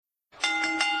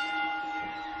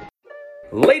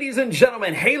Ladies and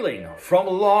gentlemen, hailing from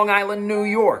Long Island, New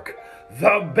York,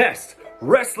 the best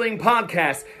wrestling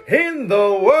podcast in the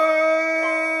world,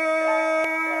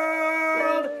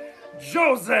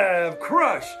 Joseph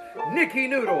Crush, Nikki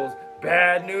Noodles,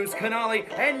 Bad News Canali,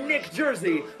 and Nick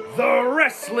Jersey, the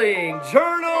Wrestling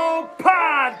Journal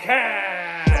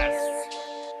Podcast.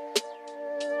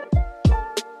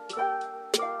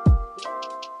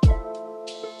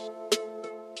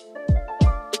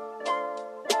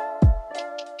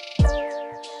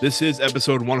 This is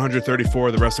episode 134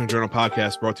 of the Wrestling Journal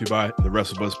Podcast, brought to you by the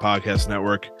WrestleBuzz Podcast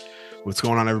Network. What's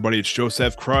going on, everybody? It's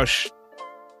Joseph Crush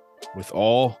with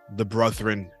all the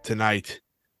brethren tonight.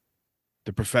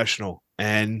 The professional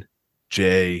NJ3.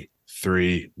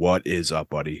 What is up,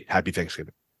 buddy? Happy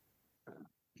Thanksgiving.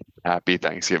 Happy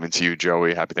Thanksgiving to you,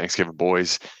 Joey. Happy Thanksgiving,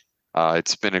 boys.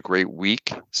 It's been a great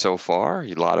week so far.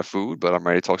 A lot of food, but I'm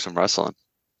ready to talk some wrestling.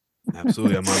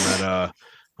 Absolutely.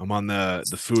 I'm on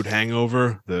the food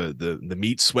hangover. The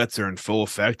meat sweats are in full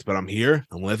effect, but I'm here.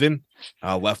 I'm living.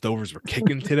 Leftovers were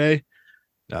kicking today.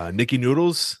 Nikki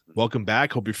Noodles, welcome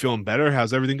back. Hope you're feeling better.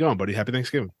 How's everything going, buddy? Happy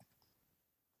Thanksgiving.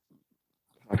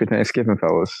 Happy Thanksgiving,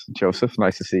 fellas. Joseph,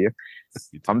 nice to see you.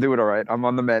 I'm doing all right. I'm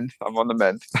on the mend.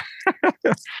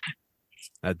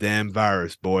 That damn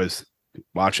virus, boys.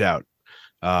 Watch out.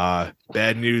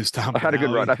 Bad news, Tom. I've had a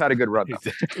good run.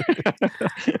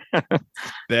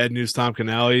 Bad news, Tom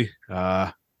Canali.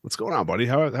 What's going on, buddy?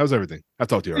 How's everything? I've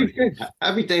talked to you already. Good.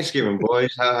 Happy Thanksgiving,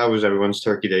 boys. How was everyone's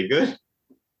turkey day? Good?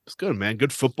 It's good, man.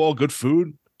 Good football, good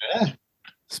food. Yeah.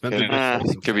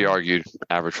 Could be argued.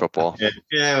 Average football.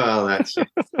 Yeah, well, that's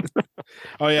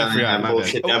Oh, yeah, I forgot.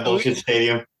 that bullshit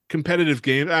stadium. Competitive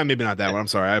game. Maybe not that one. I'm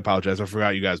sorry. I apologize. I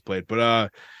forgot you guys played.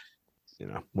 But,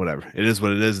 whatever. It is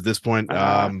what it is at this point.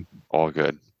 All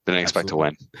good. Didn't expect to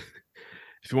win.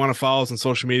 If you want to follow us on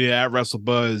social media, at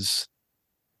WrestleBuzz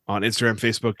on Instagram,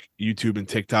 Facebook, YouTube, and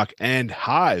TikTok, and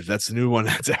Hive. That's the new one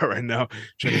that's out right now.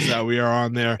 Check us out. We are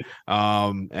on there.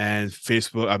 And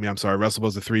Facebook,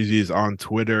 WrestleBuzz the 3Zs on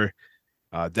Twitter.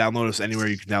 Download us anywhere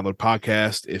you can download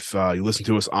podcast. If you listen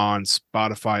to us on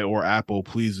Spotify or Apple,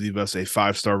 please leave us a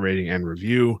 5-star rating and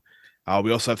review.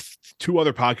 We also have 2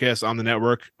 other podcasts on the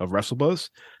network of WrestleBuzz.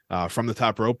 From the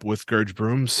Top Rope with Gurge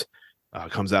Brooms.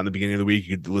 Comes out in the beginning of the week.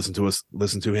 You could listen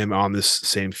to him on this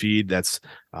same feed. That's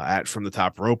at From the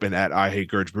Top Rope and at I Hate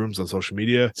Gurge Brooms on social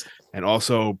media. And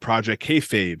also Project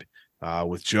Kayfabe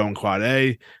with Joe and Quad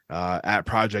A at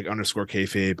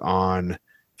Project_Kayfabe on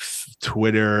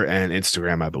Twitter and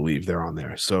Instagram. I believe they're on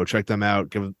there. So check them out.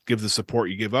 Give the support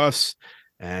you give us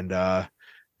and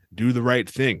do the right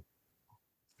thing.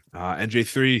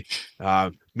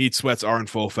 NJ3, meat sweats are in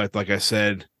full effect. Like I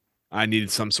said, I needed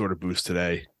some sort of boost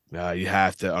today. You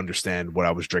have to understand what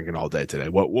I was drinking all day today.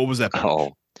 What was that?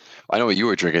 Oh, I know what you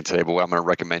were drinking today, but what I'm going to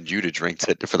recommend you to drink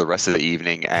for the rest of the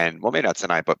evening, and well, maybe not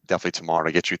tonight, but definitely tomorrow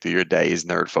to get you through your day is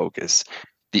Nerd Focus.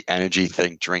 The energy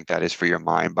drink that is for your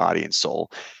mind, body, and soul.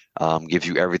 Gives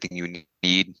you everything you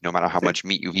need, no matter how much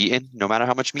meat you've eaten, no matter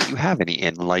how much meat you haven't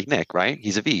eaten, like Nick, right?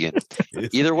 He's a vegan.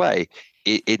 Either way,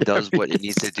 it does what it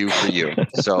needs to do for you.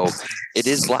 So it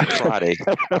is Black Friday.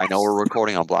 I know we're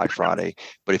recording on Black Friday,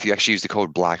 but if you actually use the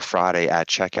code Black Friday at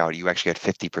checkout, you actually get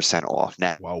 50% off.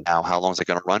 Now, how long is it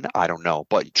going to run? I don't know,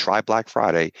 but try Black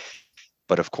Friday.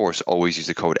 But of course, always use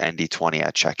the code ND20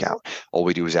 at checkout. All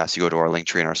we do is ask you to go to our link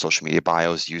tree in our social media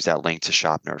bios, use that link to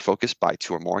shop Nerd Focus, buy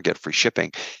 2 or more, get free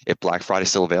shipping. If Black Friday is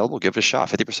still available, give it a shot.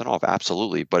 50% off,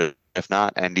 absolutely. But if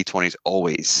not, ND20 is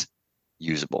always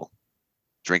usable.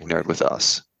 Drink Nerd with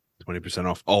us. 20%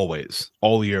 off always,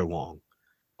 all year long.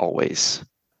 Always.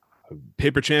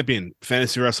 Paper Champion,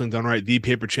 fantasy wrestling done right,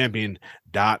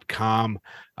 thepaperchampion.com.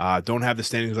 Don't have the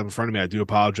standings up in front of me. I do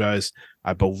apologize.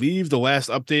 I believe the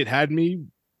last update had me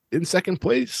in second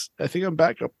place. I think I'm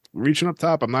back up, reaching up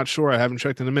top. I'm not sure. I haven't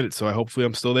checked in a minute, so hopefully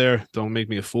I'm still there. Don't make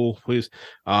me a fool, please.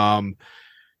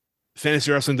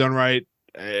 Fantasy wrestling done right.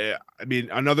 The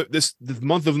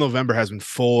month of November has been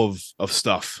full of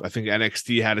stuff. I think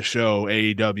NXT had a show,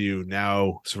 AEW,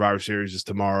 now Survivor Series is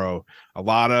tomorrow. A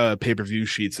lot of pay-per-view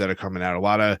sheets that are coming out, a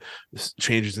lot of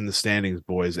changes in the standings,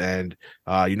 boys. And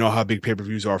you know how big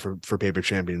pay-per-views are for Paper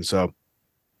Champion. So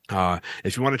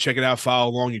if you want to check it out,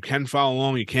 follow along. You can follow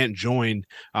along. You can't join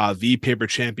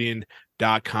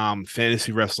thepaperchampion.com.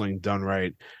 Fantasy wrestling done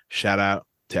right. Shout out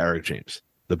to Eric James,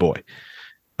 the boy.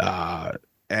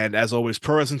 And as always,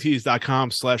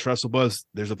 prowrestlingtees.com/WrestleBuzz.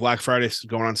 There's a Black Friday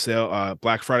going on sale.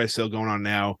 Black Friday sale going on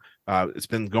now. It's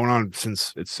been going on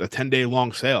since it's a 10-day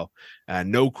long sale.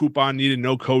 No coupon needed,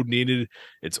 no code needed.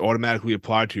 It's automatically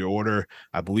applied to your order.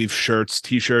 I believe shirts,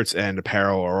 t-shirts, and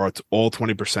apparel are all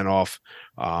 20% off.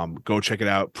 Go check it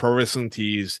out.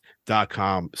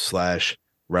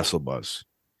 ProWrestlingTees.com/WrestleBuzz.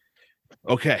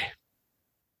 Okay.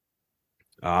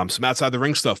 Some outside the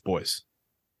ring stuff, boys.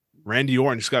 Randy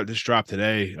Orton just got this drop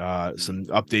today. Some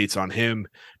updates on him.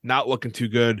 Not looking too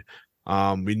good.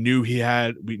 We knew he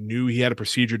had a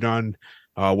procedure done.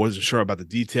 Wasn't sure about the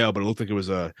detail, but it looked like it was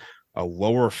a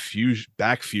lower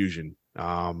back fusion,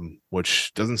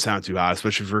 which doesn't sound too hot,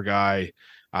 especially for a guy.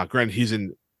 Granted, he's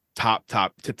in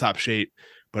tip-top shape,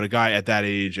 but a guy at that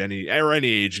age, any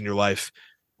age in your life,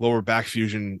 lower back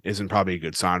fusion isn't probably a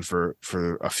good sign for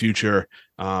a future.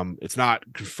 It's not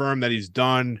confirmed that he's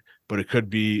done, but it could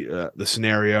be the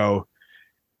scenario.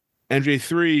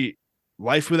 NJ3,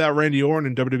 life without Randy Orton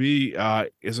in WWE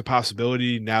is a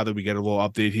possibility now that we get a little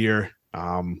update here.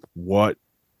 What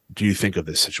do you think of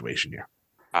this situation here?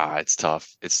 It's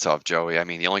tough. It's tough, Joey. I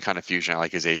mean, the only kind of fusion I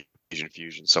like is Asian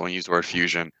fusion. So when you use the word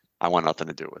fusion, I want nothing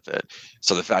to do with it.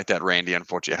 So the fact that Randy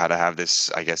unfortunately had to have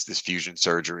this, I guess, this fusion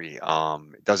surgery,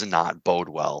 does not bode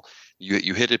well.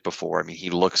 You hit it before. I mean, he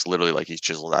looks literally like he's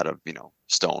chiseled out of,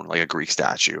 stone, like a Greek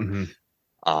statue. Mm-hmm.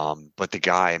 But the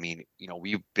guy, I mean,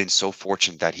 we've been so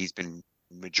fortunate that he's been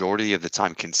majority of the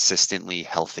time consistently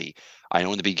healthy. I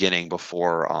know in the beginning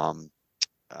before,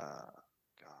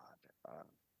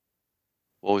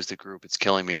 what was the group? It's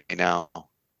killing me now.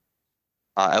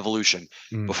 Evolution.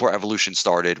 Before Evolution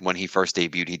started, when he first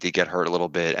debuted, he did get hurt a little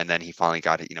bit, and then he finally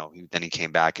got it. Then he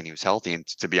came back and he was healthy. And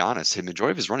to be honest, the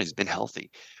majority of his run has been healthy.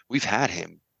 We've had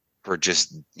him for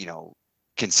just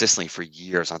consistently for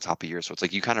years on top of years. So it's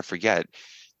like you kind of forget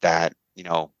that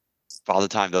Father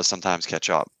Time does sometimes catch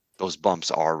up. Those bumps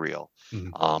are real.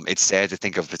 Mm-hmm. It's sad to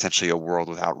think of potentially a world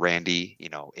without Randy,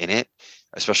 in it,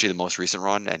 especially the most recent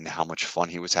run and how much fun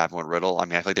he was having with Riddle. I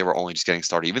mean, I feel like they were only just getting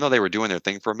started, even though they were doing their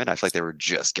thing for a minute. I feel like they were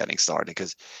just getting started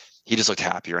because he just looked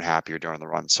happier and happier during the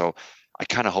run. So I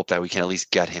kind of hope that we can at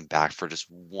least get him back for just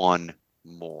one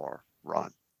more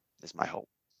run is my hope.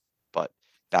 But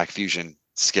back fusion,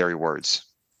 scary words.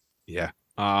 Yeah.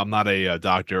 I'm not a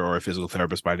doctor or a physical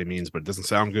therapist by any means, but it doesn't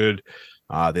sound good.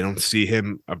 They don't see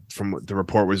him from the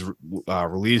report was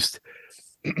released.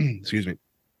 Excuse me.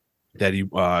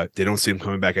 That they don't see him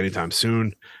coming back anytime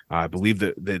soon. I believe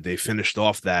that they finished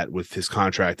off that with his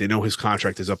contract. They know his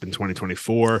contract is up in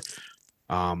 2024.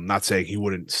 Not saying he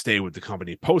wouldn't stay with the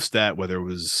company post that, whether it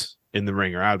was in the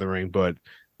ring or out of the ring, but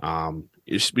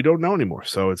we don't know anymore.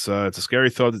 So it's a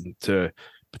scary thought to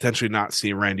potentially not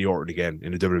see Randy Orton again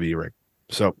in the WWE ring.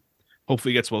 So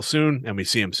hopefully he gets well soon and we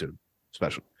see him soon.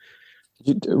 Special.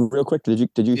 Real quick, did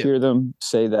you hear them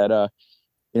say that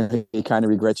he kind of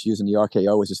regrets using the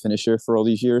RKO as his finisher for all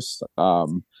these years?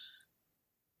 That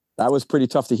was pretty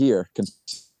tough to hear,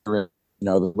 considering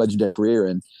the legendary career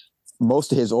and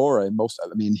most of his aura and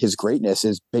his greatness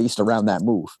is based around that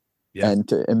move. Yeah. And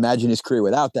to imagine his career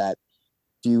without that,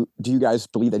 do you guys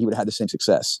believe that he would have had the same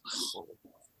success?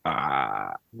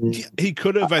 He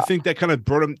could have. I think that kind of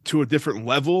brought him to a different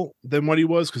level than what he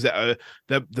was because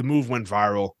the move went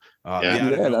viral.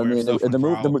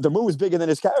 The move is bigger than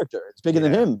his character. It's bigger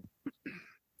than him.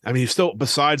 I mean, he's still,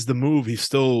 besides the move, he's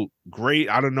still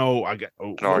great. I don't know. I can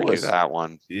argue that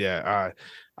one. Yeah.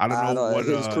 I don't know what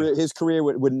his career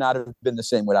would not have been the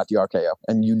same without the RKO,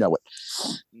 and you know it.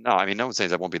 No, I mean, no one says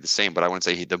that won't be the same, but I wouldn't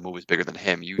say the move is bigger than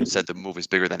him. You said the move is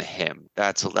bigger than him.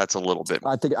 That's a little bit.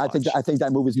 I think that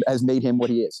move has made him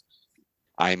what he is.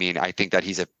 I mean, I think that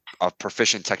he's a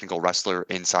proficient technical wrestler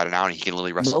inside and out, and he can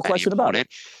literally wrestle no question about it.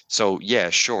 So yeah,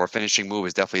 sure, finishing move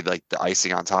is definitely like the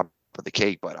icing on top of the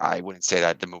cake, but I wouldn't say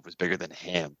that the move was bigger than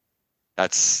him.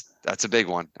 That's a big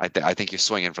one. I think you're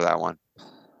swinging for that one.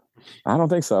 I don't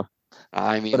think so.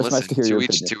 I mean, listen, to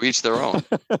each their own.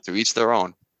 To each their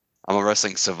own. I'm a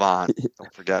wrestling savant.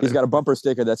 Don't forget He's got a bumper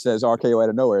sticker that says RKO out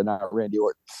of nowhere, not Randy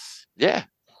Orton. Yeah.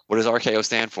 What does RKO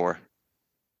stand for?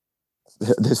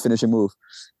 His finishing move.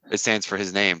 It stands for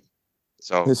his name.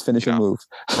 So his finishing move.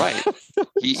 Right.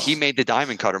 He made the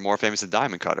Diamond Cutter more famous than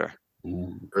Diamond Cutter.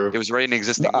 It was already an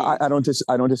existing move. I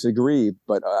don't disagree,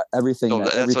 but everything. So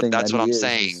that's what I'm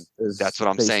saying. Is that's what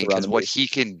I'm saying because what he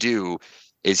can do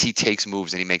is he takes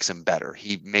moves and he makes them better.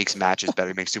 He makes matches better.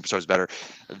 He makes superstars better.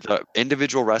 The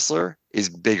individual wrestler is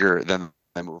bigger than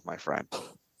the move, my friend.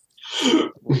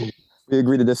 We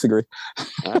agree to disagree.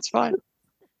 That's fine.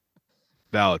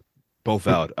 Valid. Both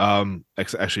valid.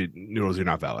 Actually, Noodles, you're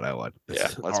not valid. I lied. Yeah,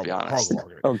 let's be honest.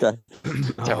 Okay.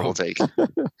 Terrible take.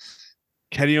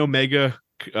 Kenny Omega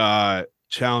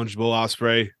challenged Will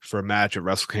Ospreay for a match at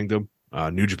Wrestle Kingdom.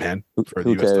 New Japan for the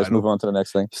Who US cares? title. Move on to the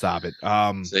next thing. Stop it.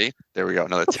 See, there we go.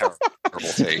 Another terrible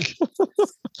take.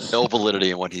 No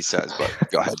validity in what he says, but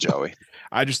go ahead, Joey.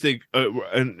 I just think,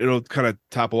 and it'll kind of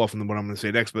topple off on what I'm going to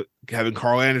say next, but having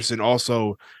Carl Anderson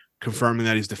also confirming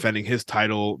that he's defending his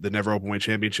title, the Never Openweight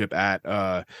Championship, at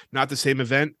not the same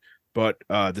event, but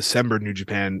December New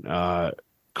Japan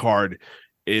card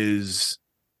is,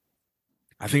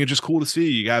 I think it's just cool to see.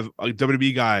 You have a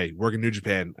WWE guy working New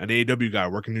Japan, an AEW guy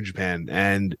working New Japan,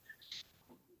 and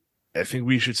I think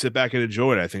we should sit back and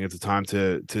enjoy it. I think it's a time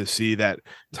to see that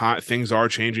things are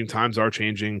changing, times are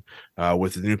changing,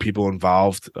 with the new people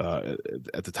involved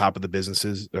at the top of the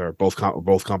businesses, or both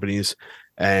companies,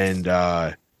 and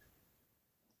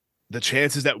the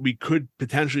chances that we could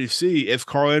potentially see, if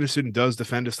Carl Anderson does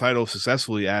defend his title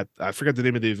successfully at, I forget the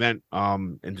name of the event,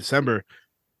 in December,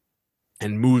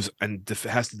 and moves and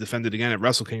has to defend it again at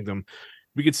Wrestle Kingdom,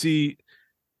 we could see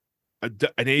an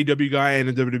AEW guy and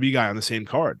a WWE guy on the same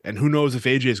card. And who knows if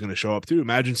AJ is going to show up too.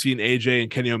 Imagine seeing AJ and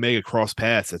Kenny Omega cross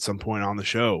paths at some point on the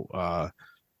show. I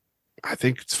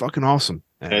think it's fucking awesome.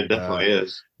 And, it definitely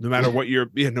is. No matter what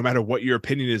your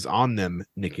opinion is on them,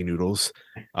 Nicky Noodles,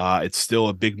 it's still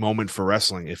a big moment for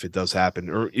wrestling if it does happen,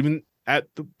 or even at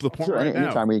the point Sure, right now.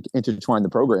 anytime we intertwine the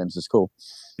programs is cool.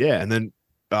 Yeah, and then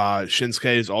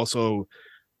Shinsuke is also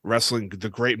wrestling the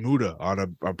Great Muta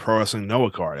on a Pro Wrestling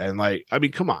Noah card, and like, I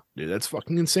mean, come on, dude, that's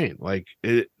fucking insane. Like,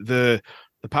 the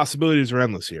possibilities are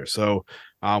endless here. So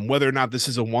whether or not this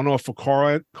is a one-off for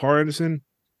Carl Anderson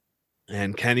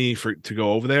and Kenny to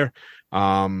go over there,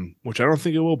 which I don't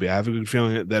think it will be. I have a good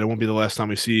feeling that it won't be the last time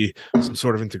we see some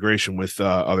sort of integration with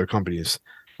other companies.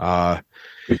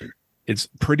 It's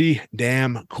pretty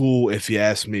damn cool if you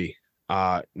ask me.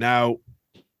 Now,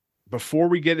 before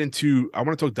we get into, I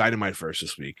want to talk Dynamite first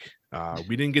this week.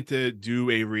 We didn't get to do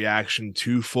a reaction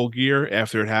to Full Gear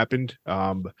after it happened.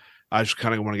 I just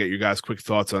kind of want to get your guys' quick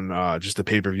thoughts on just the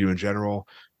pay-per-view in general.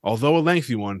 Although a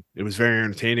lengthy one, it was very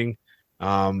entertaining.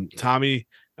 Tommy,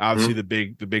 obviously the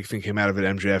big thing came out of it.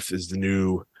 MJF is the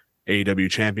new AEW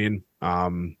champion.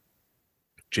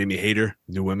 Jamie Hayter,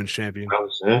 new women's champion.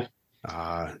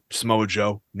 Samoa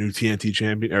Joe, new TNT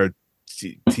champion, or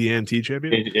TNT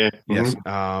champion. Yeah. Yes.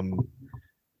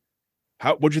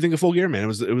 What'd you think of Full Gear, man? It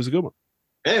was a good one.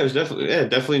 Yeah, it was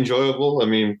definitely enjoyable. I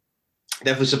mean,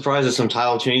 definitely surprised at some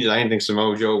title changes. I didn't think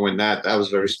Samoa Joe win that. That was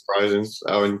very surprising.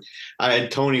 So, and I had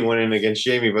Tony winning against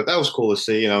Jamie, but that was cool to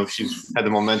see. You know, she's had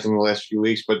the momentum in the last few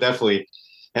weeks, but definitely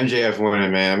MJF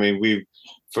winning, man. I mean,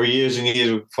 for years and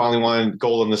years, we finally wanted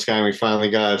gold in the sky, and we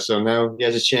finally got it. So now he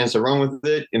has a chance to run with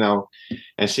it, you know,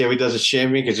 and see how he does as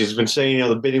champion, because he's been saying, you know,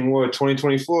 the bidding war of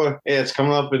 2024, yeah, it's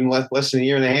coming up in less than a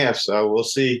year and a half. So we'll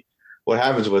see what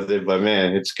happens with it. But,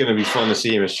 man, it's going to be fun to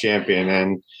see him as champion.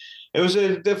 And it was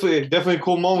definitely a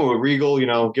cool moment with Regal, you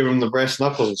know, giving him the brass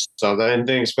knuckles and stuff. I didn't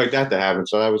expect that to happen.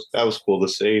 So that was cool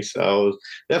to see. So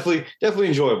it was definitely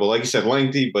enjoyable. Like you said,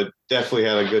 lengthy, but definitely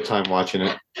had a good time watching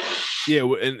it. Yeah,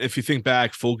 and if you think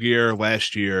back, Full Gear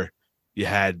last year, you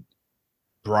had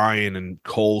Bryan and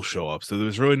Cole show up, so there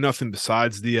was really nothing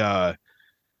besides the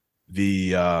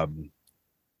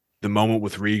moment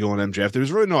with Regal and MJF. There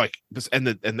was really no and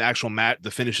the actual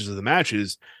the finishes of the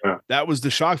matches. Yeah. That was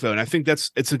the shock, though, and I think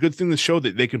it's a good thing to show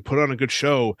that they can put on a good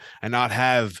show and not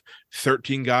have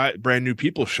 13 brand new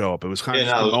people show up. It was kind of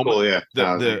the moment. Cool, yeah.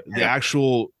 The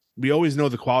actual. We always know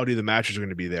the quality of the matches are going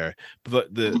to be there, but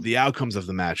the outcomes of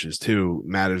the matches too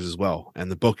matters as well,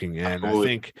 and the booking. And absolutely. I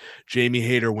think Jamie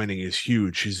Hayter winning is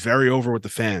huge. She's very over with the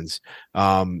fans.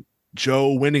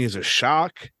 Joe winning is a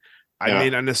shock. I may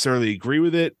not necessarily agree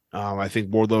with it. I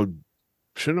think Wardlow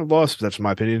shouldn't have lost. But that's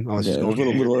my opinion. Unless he's going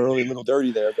a little early, a little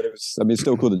dirty there, but it was. I mean, it's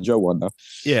still cool that Joe won though.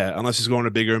 Yeah, unless he's going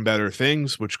to bigger and better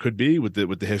things, which could be with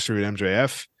the history of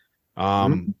MJF.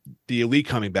 The Elite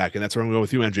coming back, and that's where I'm going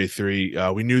to go with you,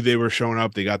 MJ3. We knew they were showing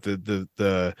up. They got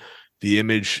the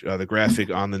image, the graphic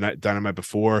on the Dynamite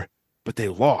before, but they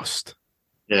lost.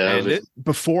 Yeah, and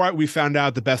before we found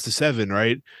out the best of 7,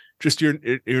 right? Just your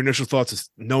initial thoughts is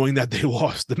knowing that they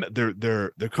lost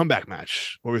their comeback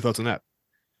match. What were your thoughts on that?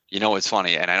 You know, it's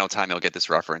funny, and I know Tommy will get this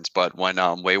reference, but when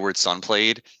Wayward Son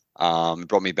played, it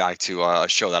brought me back to a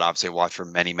show that obviously I watched for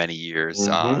many, many years,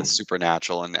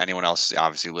 Supernatural, and anyone else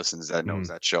obviously listens that knows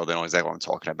that show. They know exactly what I'm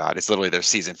talking about. It's literally their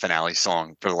season finale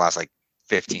song for the last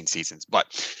 15 seasons.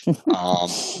 But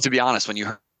to be honest, when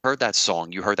you heard that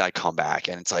song, you heard that comeback,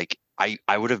 and it's like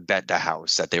I would have bet the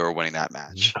house that they were winning that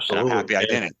match. And I'm happy I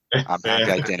didn't.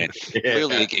 I didn't.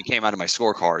 Clearly, it came out of my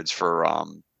scorecards for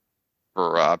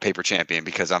Paper Champion,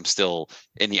 because I'm still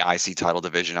in the IC title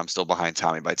division. I'm still behind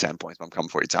Tommy by 10 points. But I'm coming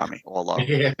for you, Tommy. All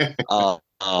love.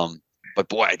 But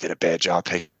boy, I did a bad job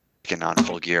picking on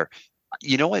Full Gear.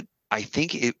 You know what? I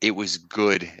think it was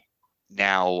good.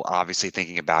 Now, obviously,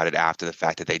 thinking about it after the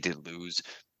fact that they did lose,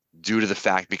 due to the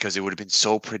fact because it would have been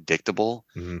so predictable,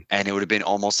 and it would have been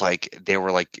almost like they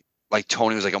were like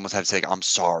Tony was like almost had to say, like, I'm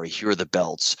sorry, here are the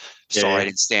belts. Sorry, I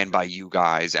didn't stand by you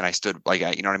guys, and I stood like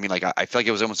you know what I mean. Like I feel like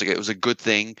it was almost like it was a good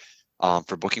thing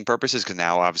for booking purposes because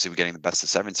now obviously we're getting the best of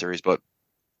 7 series, but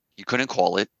you couldn't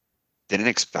call it, didn't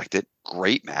expect it.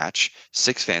 Great match,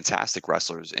 6 fantastic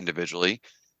wrestlers individually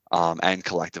and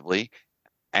collectively,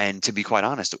 and to be quite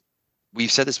honest,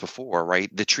 we've said this before,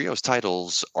 right? The trios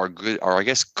titles are good, or I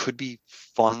guess could be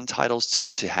fun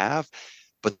titles to have,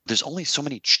 but there's only so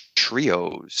many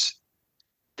trios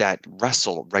that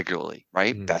wrestle regularly,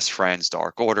 right? Best Friends,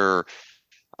 Dark Order,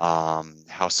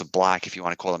 House of Black, if you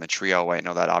want to call them a trio. I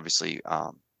know that obviously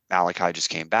Malachi just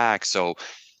came back. So,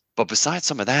 but besides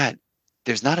some of that,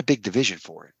 there's not a big division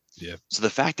for it. Yeah. So the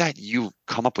fact that you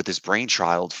come up with this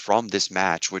brainchild from this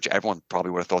match, which everyone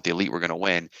probably would have thought the Elite were going to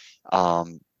win,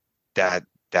 that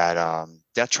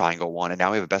Death Triangle won, and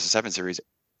now we have a best of 7 series.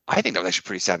 I think that was actually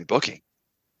pretty savvy booking,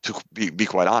 to be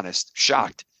quite honest.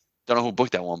 Shocked. Don't know who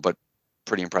booked that one, but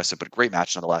pretty impressive. But a great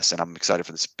match nonetheless, and I'm excited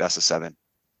for this best of 7.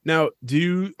 Now,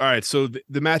 all right, so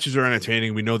the matches are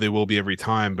entertaining. We know they will be every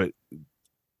time, but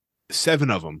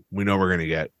 7 of them we know we're going to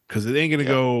get because it ain't going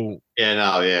to go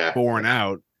 4 and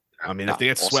out. I mean, if they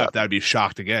get swept, I'd be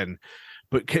shocked again.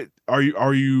 But are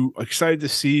you excited to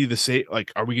see the same?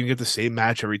 Like, are we going to get the same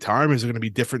match every time? Is there going to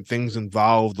be different things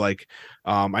involved? Like,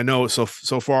 I know so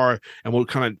far, and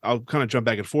I'll kind of jump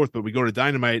back and forth. But we go to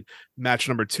Dynamite match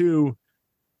number 2.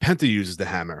 Penta uses the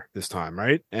hammer this time,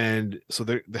 right? And so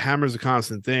the hammer is a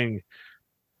constant thing,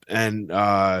 and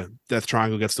Death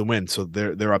Triangle gets the win. So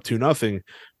they're up 2-0.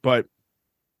 But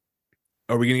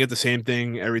are we going to get the same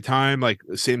thing every time, like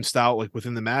the same style, like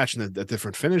within the match and a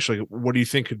different finish? Like, what do you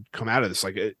think could come out of this?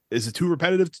 Like, is it too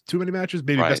repetitive, too many matches?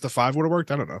 Maybe best of 5 would have worked.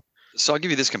 I don't know. So I'll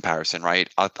give you this comparison, right?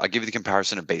 I'll give you the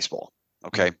comparison of baseball.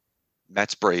 Okay.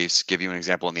 Mets, Braves, give you an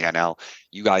example in the NL.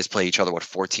 You guys play each other,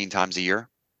 14 times a year?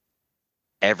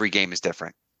 Every game is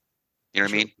different. You know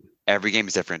what I mean? Every game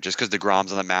is different. Just because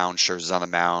DeGrom's on the mound, Scherzer's on the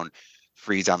mound,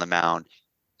 Fried's on the mound,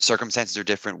 circumstances are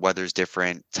different, weather's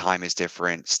different, time is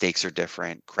different, stakes are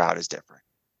different, crowd is different.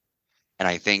 And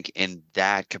I think in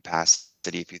that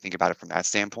capacity, if you think about it from that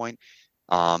standpoint,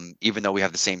 even though we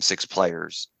have the same 6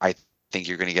 players, I think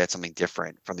you're going to get something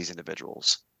different from these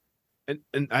individuals.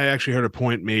 And I actually heard a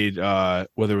point made,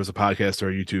 whether it was a podcast or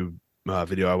a YouTube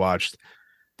video I watched.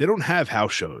 They don't have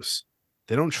house shows.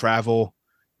 They don't travel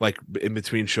like in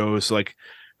between shows. So, like,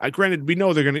 granted, we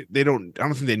know I don't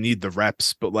think they need the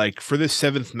reps, but like for this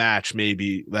 7th match,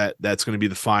 maybe that's going to be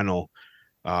the final,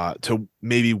 to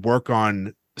maybe work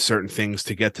on certain things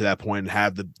to get to that point and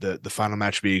have the final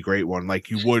match be a great one. Like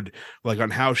you would like on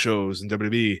house shows in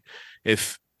WWE,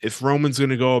 if Roman's going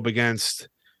to go up against,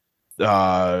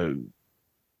 the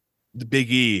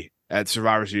Big E at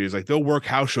Survivor Series, like they'll work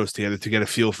house shows together to get a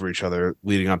feel for each other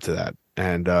leading up to that.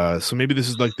 And so maybe this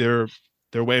is like their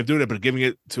way of doing it, but giving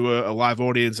it to a live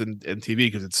audience and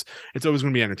TV, because it's always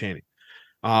going to be entertaining.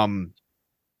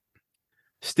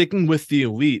 Sticking with the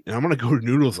Elite, and I'm going to go to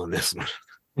Noodles on this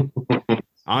one.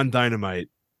 On Dynamite,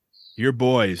 your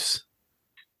boys,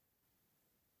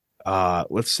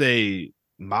 let's say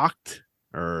mocked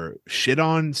or shit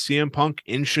on CM Punk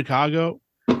in Chicago.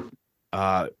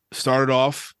 Started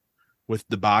off with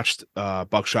the botched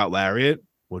buckshot lariat,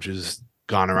 which is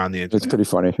gone around the internet. It's pretty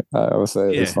funny. I would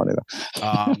say it's funny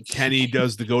though. Kenny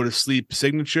does the go to sleep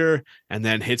signature and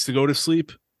then hits the go to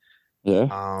sleep.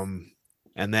 Yeah.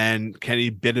 And then Kenny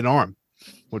bit an arm,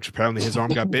 which apparently his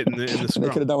arm got bit in the scrum. They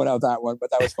could have done without that one,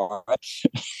 but that was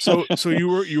fine. So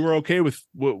you were okay with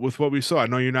what we saw. I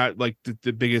know you're not like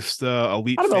the biggest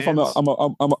Elite. I don't know fans.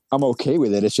 if I'm okay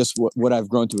with it. It's just what I've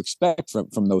grown to expect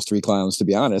from those 3 clowns. To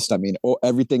be honest, I mean,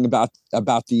 everything about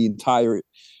the entire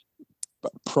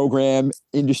program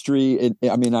industry.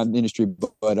 I mean, not industry,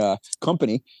 but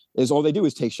company is all they do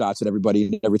is take shots at everybody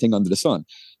and everything under the sun.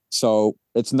 So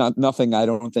it's nothing I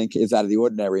don't think is out of the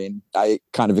ordinary, and I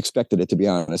kind of expected it, to be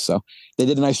honest. So they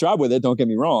did a nice job with it. Don't get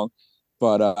me wrong,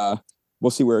 but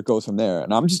we'll see where it goes from there.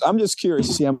 And I'm just curious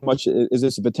to see how much is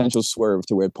this a potential swerve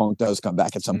to where Punk does come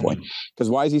back at some point. Because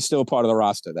why is he still part of the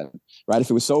roster then? Right? If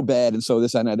it was so bad and so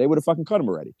this and that, they would have fucking cut him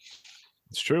already.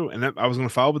 It's true. And I was going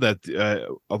to follow with that,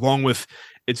 along with,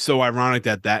 it's so ironic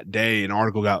that day an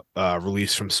article got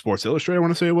released from Sports Illustrated, I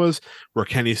want to say it was, where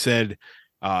Kenny said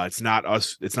It's not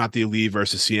us. It's not the Elite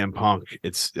versus CM Punk.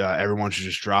 It's everyone should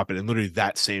just drop it. And literally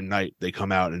that same night they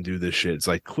come out and do this shit. It's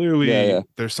like clearly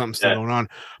there's something still going on.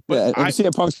 But and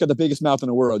CM Punk's got the biggest mouth in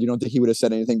the world. You don't think he would have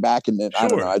said anything back? And then I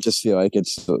don't know. I just feel like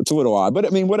it's a little odd. But I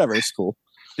mean, whatever. It's cool.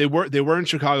 They were in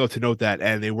Chicago, to note that,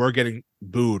 and they were getting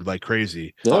booed like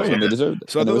crazy. Yeah, they deserved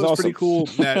it. So I thought it was awesome. pretty cool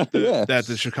that that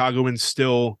the Chicagoans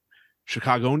still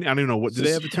Chicagoan. I don't even know what do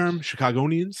they have a term?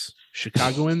 Chicagoans.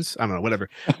 I don't know. Whatever.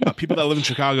 People that live in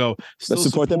Chicago still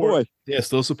support their boy. Yeah,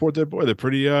 still support their boy. They're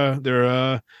pretty. They're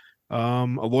a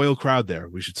loyal crowd there,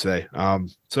 we should say.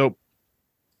 So.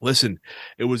 Listen,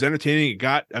 it was entertaining. It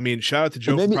got. I mean, shout out to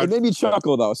Joe. It made me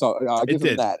chuckle though, so I'll give them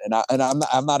did. that. And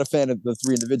I'm not a fan of the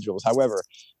three individuals. However,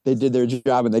 they did their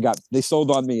job and they sold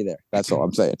on me there. That's all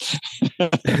I'm saying.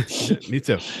 Me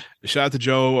too. Shout out to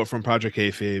Joe from Project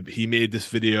Kayfabe. He made this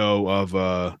video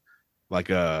of like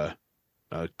a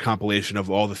compilation of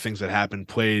all the things that happened.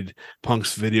 Played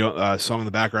Punk's video song in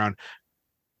the background.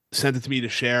 Sent it to me to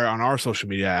share on our social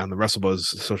media, on the WrestleBuzz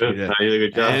social media,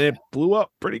 good job. and it blew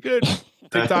up pretty good.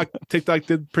 TikTok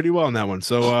did pretty well on that one.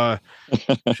 So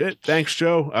shit, thanks,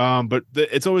 Joe. But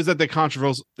it's always that the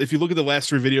controversial. If you look at the last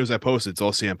 3 videos I posted, it's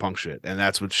all CM Punk shit, and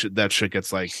that's what that shit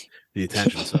gets like the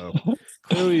attention. So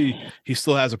clearly, he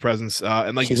still has a presence.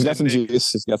 And like he's got some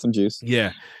juice. He's got some juice.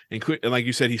 Yeah, and like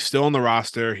you said, he's still on the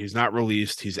roster. He's not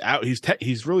released. He's out.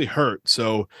 He's really hurt.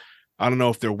 So I don't know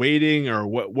if they're waiting or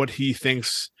what he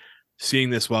thinks.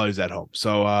 Seeing this while he's at home.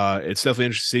 So it's definitely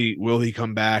interesting to see, will he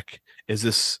come back? Is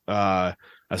this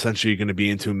essentially going to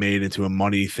be made into a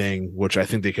money thing, which I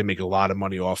think they can make a lot of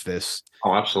money off this.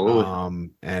 Oh, absolutely.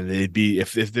 And it'd be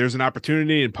if there's an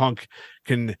opportunity and Punk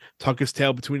can tuck his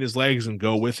tail between his legs and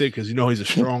go with it, because he's a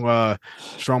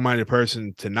strong-minded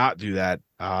person to not do that.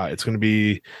 It's going to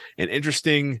be an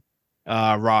interesting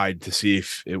ride to see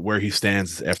where he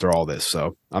stands after all this.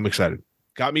 So I'm excited.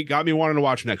 Got me wanting to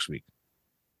watch next week.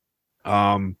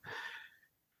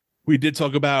 We did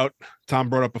talk about, Tom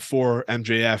brought up before,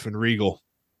 MJF and Regal.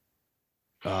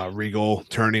 Regal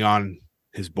turning on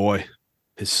his boy,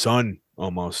 his son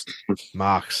almost,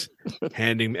 Mox,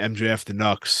 handing MJF the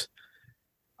Nux.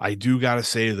 I do gotta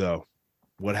say though,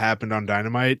 what happened on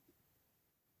Dynamite,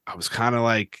 I was kind of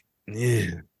like,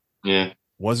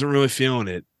 wasn't really feeling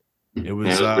it. It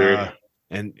was weird.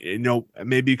 And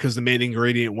maybe because the main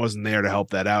ingredient wasn't there to help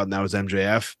that out, and that was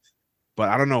MJF. But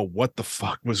I don't know what the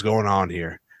fuck was going on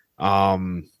here.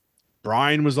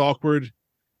 Brian was awkward.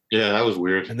 Yeah, that was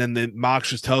weird. And then Mox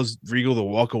just tells Regal to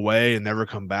walk away and never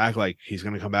come back. Like he's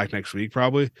going to come back next week,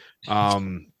 probably.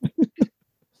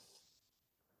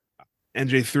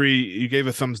 NJ3, you gave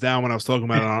a thumbs down when I was talking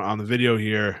about it on the video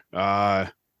here.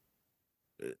 Not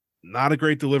a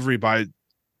great delivery by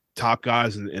top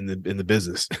guys in the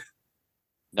business.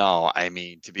 No, I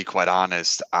mean, to be quite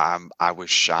honest, I was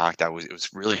shocked. It was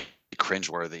really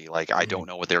cringeworthy. Like, I don't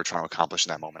know what they were trying to accomplish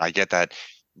in that moment. I get that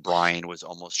Brian was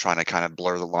almost trying to kind of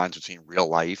blur the lines between real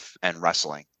life and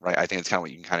wrestling, right? I think it's kind of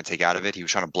what you can kind of take out of it. He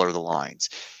was trying to blur the lines.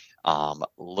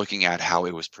 Looking at how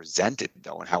it was presented,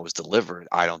 though, and how it was delivered,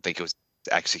 I don't think it was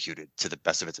executed to the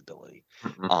best of its ability.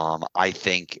 Mm-hmm. I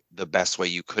think the best way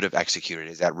you could have executed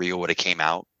is that Rio would have came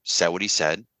out, said what he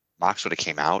said. Mox would have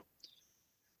came out,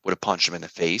 would have punched him in the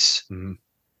face. Mm-hmm.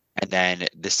 And then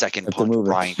the second punch,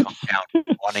 Brian comes down,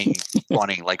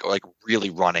 running, like really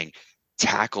running,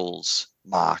 tackles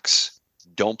Mox,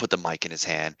 don't put the mic in his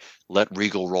hand, let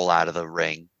Regal roll out of the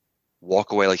ring,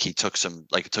 walk away like he took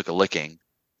a licking,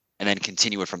 and then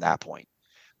continue it from that point.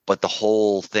 But the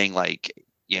whole thing, I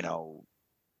can't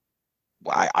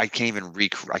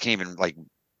even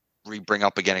bring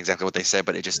up again exactly what they said,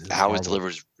 but it's how it's delivered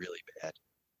is really bad.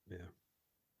 Yeah.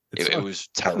 It was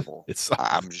terrible.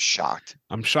 I'm just shocked.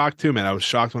 I'm shocked too, man. I was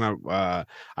shocked when I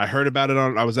heard about it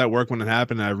I was at work when it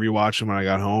happened, and I rewatched it when I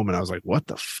got home, and I was like, what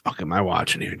the fuck am I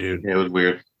watching here, dude? Yeah, it was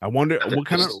weird. I wonder what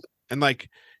kind of, and what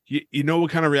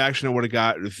kind of reaction I would have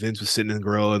got if Vince was sitting in the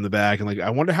grill in the back, and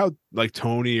I wonder how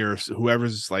Tony or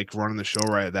whoever's running the show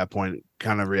right at that point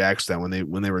kind of reacts to that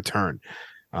when they return.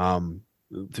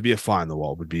 To be a fly on the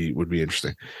wall would be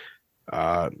interesting.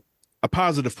 A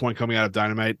positive point coming out of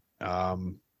Dynamite,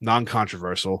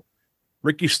 non-controversial.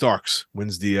 Ricky Starks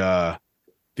wins the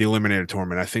Eliminator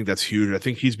tournament. I think that's huge. I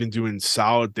think he's been doing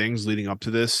solid things leading up to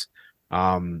this.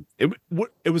 It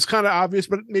was kind of obvious,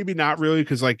 but maybe not really,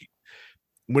 because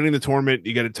winning the tournament,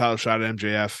 you get a title shot at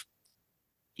MJF.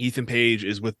 Ethan Page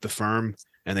is with the Firm,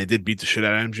 and they did beat the shit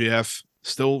out of MJF.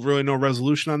 Still really no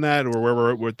resolution on that or where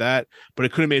we're with that, but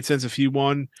it could have made sense if he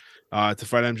won to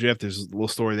fight MJF. There's a little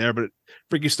story there, but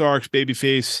Ricky Starks,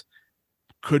 babyface,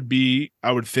 could be,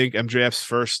 I would think, MJF's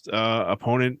first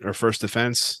opponent or first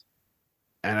defense.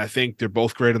 and I think they're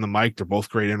both great on the mic. They're both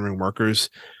great in-ring workers.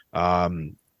 I'll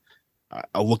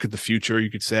look at the future.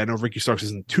 You could say I know Ricky Starks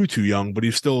isn't too young, but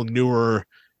he's still newer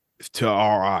to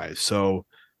our eyes. So,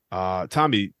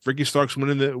 Tommy, Ricky Starks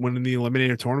winning the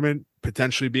Eliminator tournament,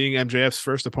 potentially being MJF's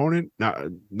first opponent.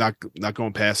 Not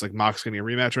going past like Mox getting a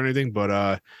rematch or anything. But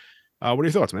what are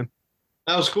your thoughts, man?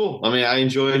 That was cool. I mean, I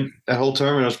enjoyed that whole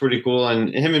tournament. It was pretty cool.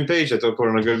 And him and Paige, I thought, put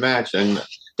on a good match. And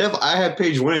definitely, I had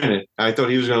Paige winning it. I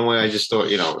thought he was going to win. I just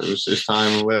thought, it was his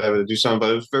time or whatever to do something.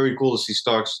 But it was very cool to see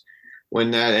Starks win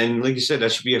that. And like you said,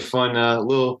 that should be a fun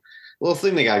little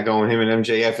thing they got going, him and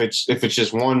MJF. If it's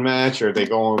just one match or they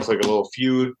go on with like a little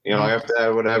feud, after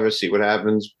that, whatever, see what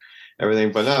happens,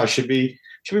 everything. But no, it should be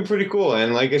pretty cool.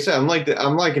 And like I said, I'm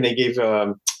liking they gave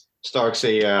Starks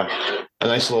a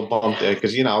nice little bump there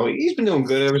because he's been doing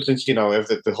good ever since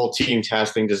if the whole team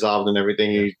task thing dissolved and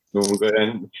everything. He's doing good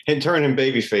and turning him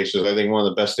babyface was I think one of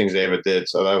the best things they ever did.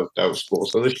 So that was cool.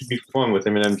 So this should be fun with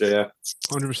him and MJF.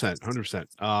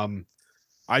 100%.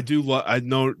 I do I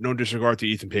no disregard to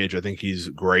Ethan Page. I think he's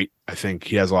great. I think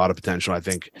he has a lot of potential. I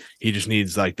think he just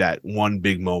needs like that one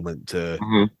big moment to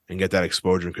and get that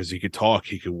exposure because he could talk,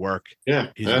 he could work. Yeah,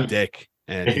 he's a dick.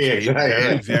 And he's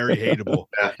exactly. very hateable.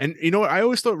 Yeah. And you know what? I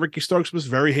always thought Ricky Starks was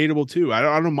very hateable too. I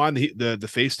don't mind the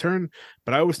face turn,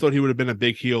 but I always thought he would have been a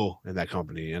big heel in that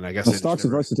company. And I guess Starks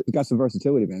got some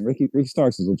versatility, man. Ricky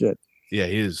Starks is legit. Yeah,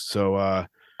 he is. So I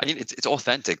mean, it's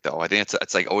authentic though. I think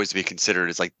it's like always to be considered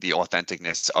as like the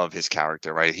authenticness of his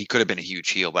character, right? He could have been a huge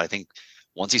heel, but I think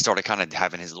once he started kind of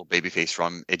having his little babyface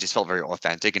run, it just felt very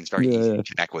authentic and it's very easy to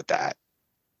connect with that.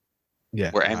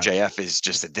 Yeah, where MJF is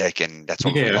just a dick, and that's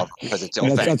what we love because it's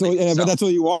authentic. But that's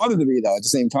what you wanted to be, though. At the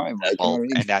same time,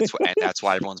 and that's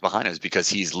why everyone's behind him is because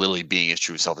he's literally being his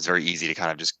true self. It's very easy to kind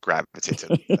of just gravitate to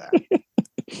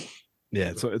that.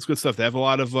 Yeah, so it's good stuff. They have a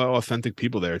lot of authentic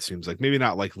people there. It seems like maybe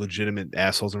not like legitimate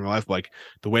assholes in real life, but like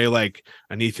the way like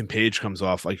an Ethan Page comes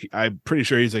off. Like I'm pretty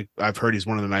sure he's like I've heard he's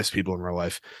one of the nice people in real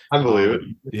life. I believe it.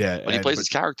 Yeah, but he plays his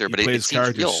character, but he plays his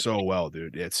character real. so well,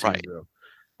 dude. Yeah, it seems real.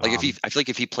 Like I feel like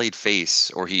if he played face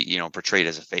or he, portrayed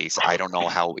as a face, I don't know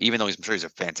how. Even though I'm sure he's a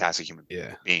fantastic human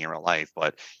being in real life,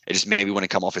 but it just maybe wouldn't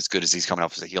come off as good as he's coming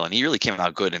off as a heel. And he really came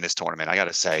out good in this tournament. I got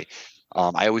to say,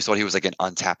 I always thought he was like an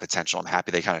untapped potential. I'm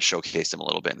happy they kind of showcased him a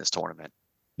little bit in this tournament.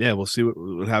 Yeah, we'll see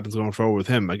what happens going forward with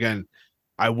him. Again,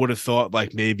 I would have thought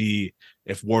like maybe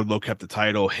if Wardlow kept the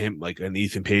title, him like an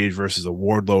Ethan Page versus a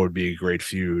Wardlow would be a great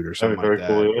feud or something like that.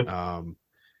 Cool,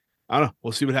 I don't know.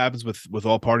 We'll see what happens with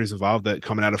all parties involved that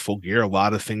coming out of Full Gear. A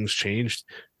lot of things changed.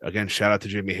 Again, shout out to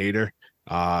Jamie Hayter.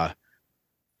 Got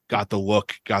the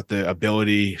look, got the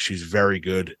ability. She's very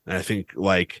good. And I think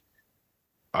like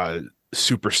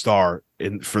superstar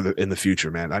in the future,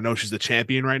 man. I know she's the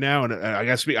champion right now. And I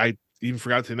guess I even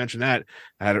forgot to mention that.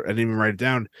 I didn't even write it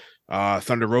down.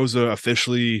 Thunder Rosa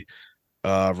officially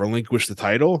relinquished the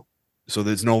title. So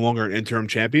there's no longer an interim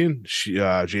champion.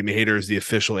 Jamie Hayter is the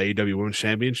official AEW Women's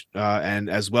Champion, and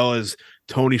as well as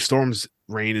Toni Storm's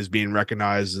reign is being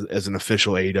recognized as an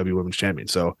official AEW Women's Champion.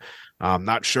 So I'm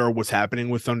not sure what's happening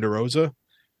with Thunder Rosa.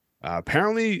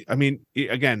 Apparently, I mean,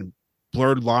 again,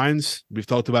 blurred lines. We've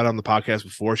talked about it on the podcast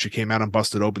before. She came out and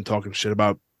busted open talking shit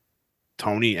about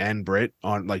Tony and Britt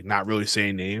on like not really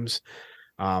saying names.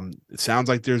 It sounds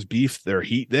like there's beef, there's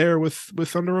heat there with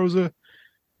Thunder Rosa.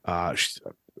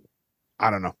 I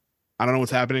don't know. I don't know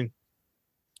what's happening.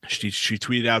 She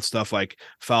tweeted out stuff like,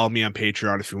 follow me on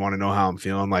Patreon if you want to know how I'm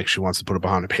feeling. Like she wants to put it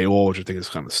behind a paywall, which I think is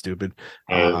kind of stupid.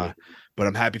 But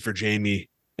I'm happy for Jamie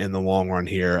in the long run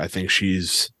here. I think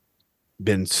she's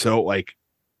been so like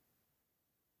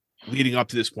leading up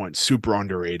to this point, super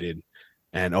underrated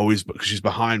and always because she's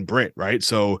behind Britt, right?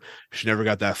 So she never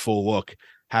got that full look.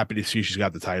 Happy to see she's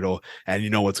got the title, and you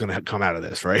know what's going to come out of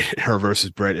this, right? Her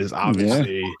versus Britt is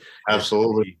obviously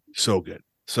absolutely so good.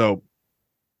 So,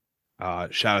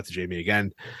 shout out to Jamie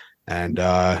again, and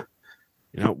it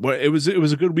was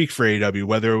a good week for AEW.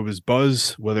 Whether it was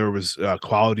buzz, whether it was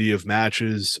quality of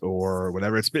matches, or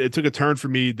whatever, it took a turn for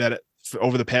me that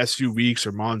over the past few weeks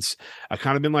or months, I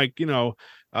kind of been like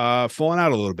falling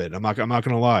out a little bit. I'm not going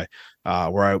to lie,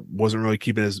 where I wasn't really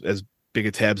keeping as big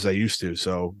a tabs as I used to.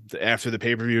 So after the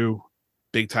pay-per-view,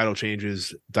 big title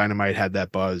changes, Dynamite had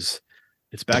that buzz.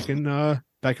 It's back in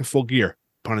full gear,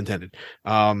 pun intended.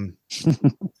 Let's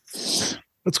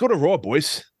go to Raw,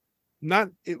 boys.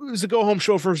 It was a go-home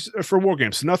show for War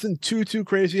Games. So nothing too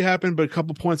crazy happened, but a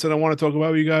couple points that I want to talk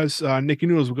about with you guys. Nikki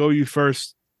Noodles, we'll go with you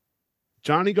first.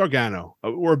 Johnny Gargano.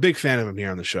 We're a big fan of him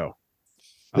here on the show.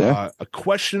 A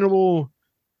questionable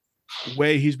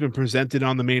way he's been presented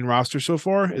on the main roster so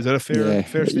far. Is that a fair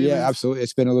statement? Yeah, absolutely.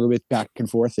 It's been a little bit back and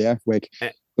forth. Yeah, like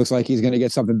looks like he's going to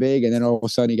get something big, and then all of a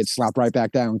sudden he gets slapped right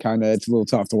back down. Kind of, it's a little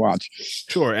tough to watch.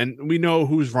 Sure, and we know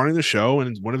who's running the show,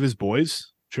 and one of his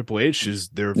boys, Triple H,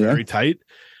 they're very tight.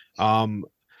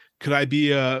 Could I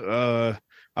be a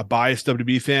biased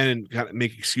WWE fan and kind of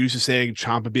make excuses saying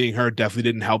Ciampa being hurt definitely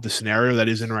didn't help the scenario that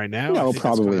is in right now? No,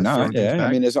 probably not. Yeah,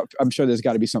 I mean, I'm sure there's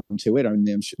got to be something to it. I mean,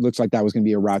 it looks like that was going to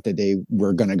be a route that they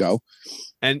were going to go.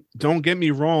 And don't get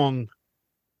me wrong,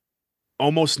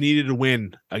 almost needed a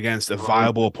win against a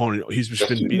viable opponent. He's just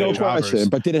been beating no question,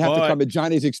 but did it have to come at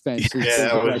Johnny's expense?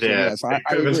 Yes, it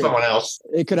could have been someone else.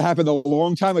 It could have happened a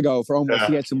long time ago for almost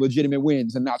he had some legitimate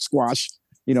wins and not squash.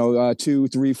 2,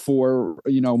 3, 4,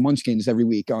 munchkins every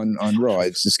week on Raw.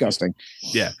 It's disgusting.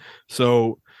 Yeah.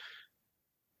 So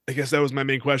I guess that was my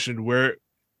main question. Where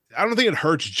I don't think it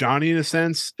hurts Johnny in a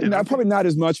sense. No, probably not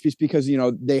as much because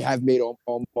they have made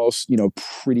almost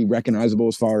pretty recognizable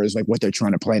as far as like what they're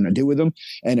trying to plan to do with him,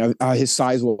 and his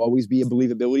size will always be a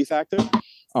believability factor.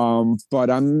 But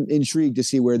I'm intrigued to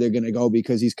see where they're going to go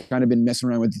because he's kind of been messing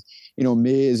around with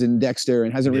Miz and Dexter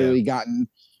and hasn't really gotten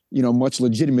much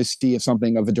legitimacy of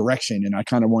something of a direction, and I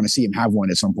kind of want to see him have one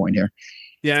at some point here.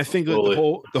 Yeah, I think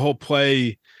the whole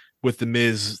play with the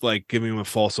Miz, like giving him a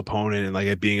false opponent and like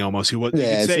it being almost you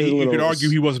could argue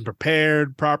he wasn't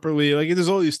prepared properly. Like there's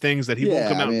all these things that he won't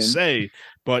come out and say,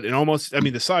 but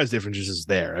the size difference is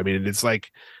there. I mean, it's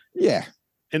like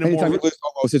anytime you lose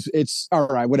almost, it's all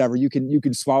right, whatever. You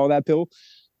can swallow that pill,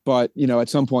 but at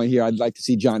some point here, I'd like to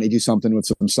see Johnny do something with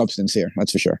some substance here.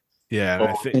 That's for sure. Yeah,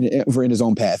 I think in his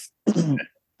own path.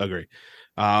 Agree.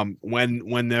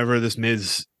 Whenever this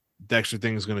Miz Dexter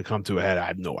thing is going to come to a head, I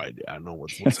have no idea. I don't know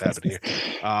what's happening here.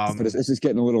 But it's just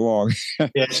getting a little long.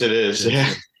 Yes, it is.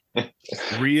 Yeah.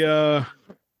 Rhea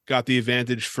got the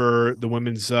advantage for the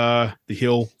women's the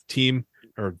heel team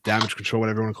or damage control,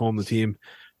 whatever you want to call them, the team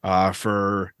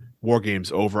for War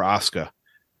Games over Asuka.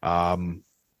 I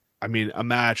mean, a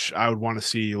match I would want to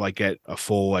see like get a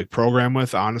full like program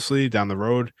with, honestly, down the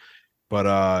road. But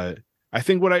I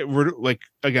think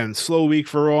again, slow week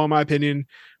for Raw, in my opinion.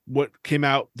 What came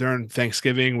out during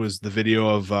Thanksgiving was the video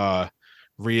of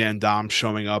Rhea and Dom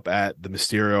showing up at the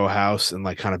Mysterio house and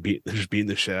like kind of beating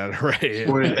the shit out of Ray.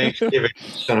 Thanksgiving,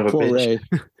 son of a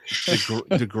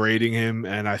bitch. Degrading him.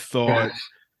 And I thought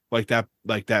like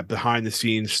that behind the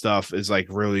scenes stuff is like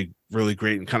really, really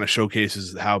great and kind of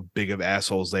showcases how big of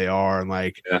assholes they are. And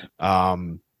like,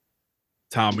 Tom,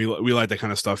 we like that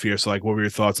kind of stuff here. So like, what were your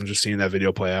thoughts on just seeing that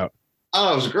video play out?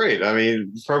 Oh, it was great. I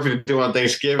mean, perfect to do on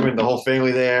Thanksgiving, the whole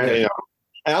family there. Yeah.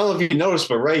 I don't know if you noticed,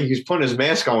 but Ray, he was putting his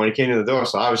mask on when he came to the door,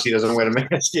 so obviously he doesn't wear the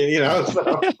mask,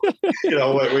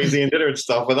 so, what he's eating dinner and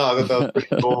stuff. But no, I thought that was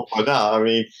pretty cool. But no, I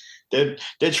mean,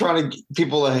 they're trying to get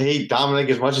people to hate Dominic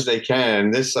as much as they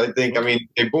can. This, I think, I mean,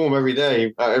 they boo him every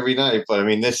day, every night. But I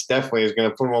mean, this definitely is going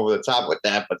to put him over the top with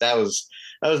that. But that was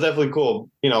definitely cool.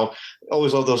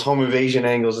 Always love those home invasion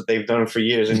angles that they've done for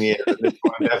years. And this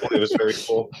one definitely was very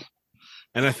cool.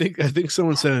 And I think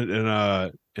someone said in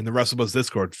the WrestleBuzz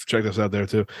Discord, check this out there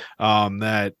too,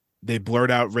 that they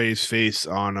blurred out Ray's face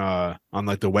on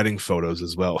like the wedding photos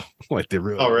as well. Like they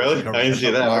really. Oh really? I didn't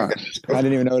see that. I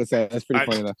didn't even notice that. That's pretty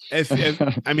funny though.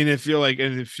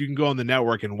 If you can go on the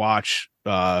network and watch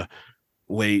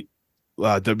late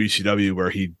WCW where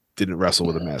he didn't wrestle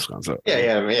with a mask on. So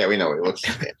yeah, we know what he looks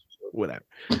like. Whatever.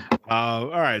 All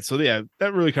right, so yeah,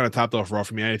 that really kind of topped off Raw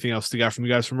for me. Anything else to got from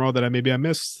you guys from Raw that I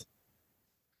missed?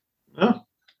 No.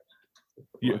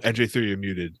 NJ3, you're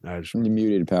muted. You're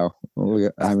muted, pal.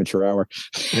 Amateur hour.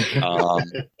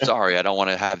 Sorry, I don't want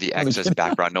to have the excess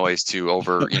background noise to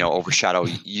overshadow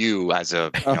you as a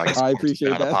I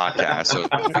appreciate that. Podcast. So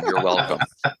you're welcome.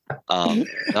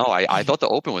 No, I thought the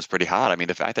open was pretty hot. I mean,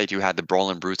 the fact that you had the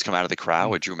Brawling Brutes come out of the crowd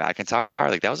with Drew McIntyre,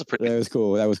 like that was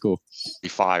cool. That was cool.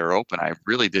 Fire open. I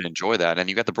really did enjoy that. And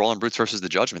you got the Brawling Brutes versus the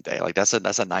Judgment Day. Like that's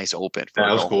a nice open for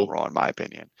that was cool. Raw, in my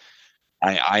opinion.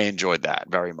 I enjoyed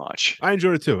that very much. I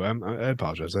enjoyed it too. I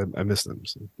apologize. I missed them.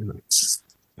 So,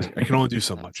 I can only do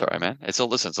so much. All right, man. It's a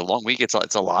long week. It's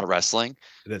a lot of wrestling.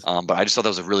 It is. But I just thought that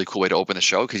was a really cool way to open the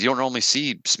show because you don't normally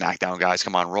see SmackDown guys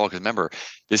come on Raw. Because remember,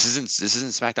 this isn't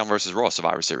SmackDown versus Raw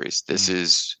Survivor Series. This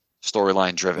is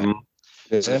storyline driven. Mm-hmm.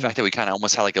 So the fact that we kind of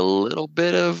almost had like a little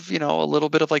bit of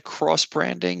like cross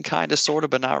branding, kind of, sort of,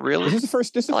 but not really. This is the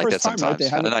first time, right? They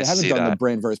haven't done the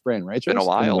brand versus brand, right? It's been a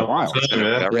while. It's been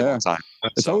a very long time.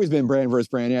 It's always been brand versus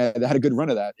brand. Yeah, they had a good run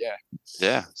of that. Yeah.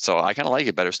 Yeah. So I kind of like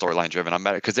it better storyline driven. I'm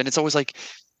better because then it's always like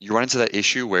you run into that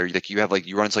issue where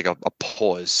you run into like a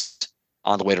pause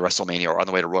on the way to WrestleMania or on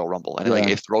the way to Royal Rumble, and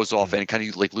it throws off and kind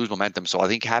of like lose momentum. So I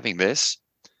think having this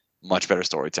much better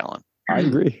storytelling. I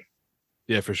agree.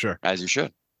 Yeah, for sure. As you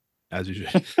should.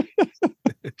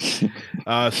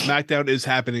 SmackDown is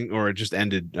happening, or it just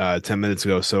ended 10 minutes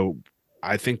ago. So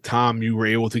I think, Tom, you were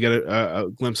able to get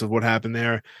a glimpse of what happened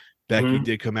there. Becky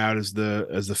did come out as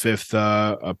the fifth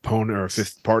opponent or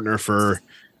fifth partner for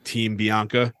Team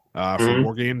Bianca for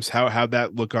War Games. How'd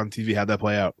that look on TV? How'd that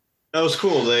play out? That was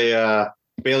cool. They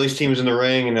Bailey's team's in the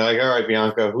ring, and they're like, "All right,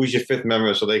 Bianca, who's your fifth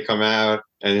member?" So they come out,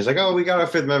 and he's like, "Oh, we got our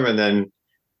fifth member." And then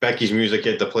Becky's music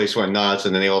hit, the place went nuts,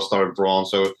 and then they all started brawling.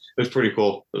 So it was pretty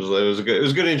cool. It was a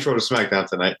good intro to SmackDown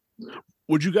tonight.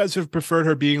 Would you guys have preferred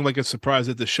her being like a surprise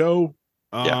at the show?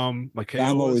 Like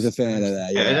I'm always a fan of that.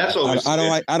 Yeah, and that's always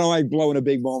I don't like blowing a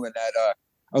big moment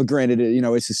at granted,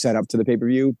 it's a setup to the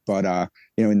pay-per-view, but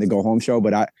in the go home show.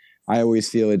 But I always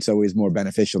feel it's always more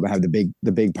beneficial to have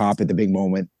the big pop at the big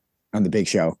moment on the big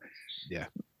show. Yeah.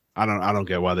 I don't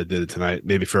get why they did it tonight.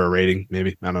 Maybe for a rating,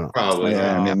 maybe. I don't know. Probably.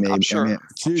 I'm sure.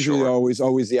 It's usually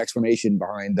always the explanation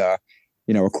behind a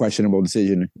questionable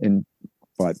decision.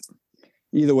 But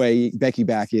either way, Becky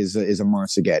back is a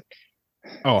monster get.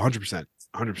 Oh, 100%.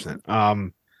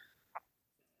 100%.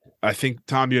 I think,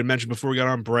 Tom, you had mentioned before we got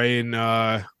on Bray and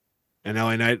LA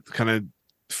Knight kind of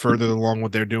further along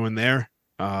what they're doing there.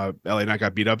 LA Knight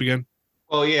got beat up again.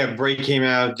 Well, yeah, Bray came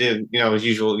out, did, his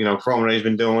usual, promo that he's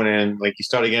been doing, and, like, he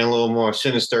started getting a little more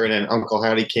sinister, and then Uncle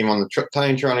Howdy came on the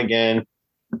Titantron again.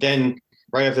 Then,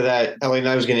 right after that, LA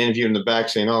Knight was getting interviewed in the back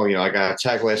saying, "Oh, I got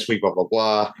attacked last week, blah, blah,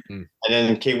 blah." And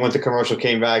then went to commercial,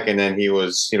 came back, and then he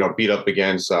was, beat up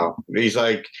again. So he's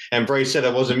like, and Bray said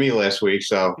it wasn't me last week.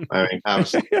 So, I mean,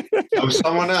 obviously, it was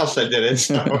someone else that did it.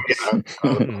 So,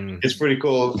 it's pretty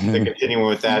cool to continue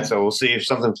with that. So we'll see if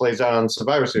something plays out on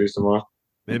Survivor Series tomorrow.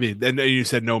 Maybe. Then you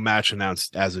said no match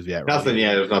announced as of yet. Right? Nothing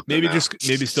yet. There's nothing.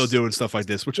 Maybe still doing stuff like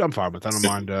this, which I'm fine with. I don't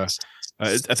mind. I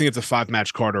think it's a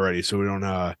 5-match card already, so we don't.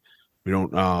 I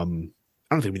don't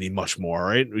think we need much more.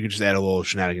 Right? We can just add a little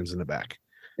shenanigans in the back.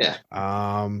 Yeah.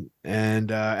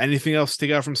 And anything else stick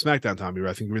out from SmackDown, Tommy?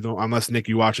 I think unless Nick,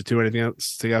 you watch it too. Anything else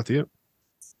stick out to you?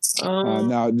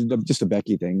 No, just the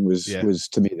Becky thing was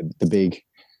to me the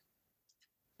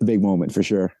big moment for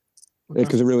sure.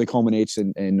 Because it really culminates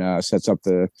and sets up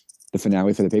the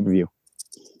finale for the pay-per-view.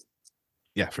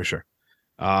 Yeah, for sure.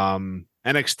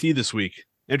 NXT this week.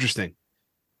 Interesting.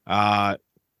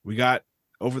 We got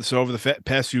over the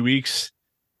past few weeks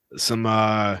some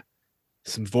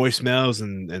voicemails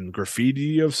and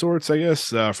graffiti of sorts, I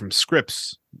guess, from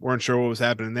Scripps. Weren't sure what was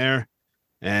happening there.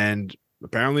 And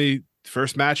apparently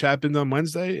first match happened on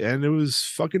Wednesday, and it was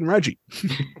fucking Reggie.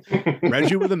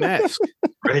 Reggie with a mask.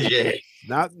 Reggie.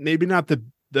 Maybe not the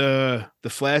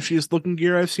flashiest looking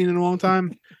gear I've seen in a long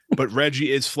time, but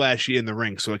Reggie is flashy in the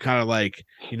ring, so it kind of like,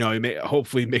 he may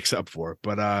hopefully makes up for it.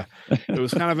 But it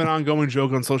was kind of an ongoing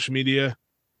joke on social media.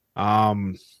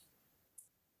 Man,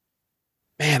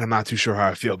 I'm not too sure how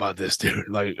I feel about this, dude.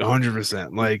 Like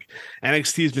 100%. Like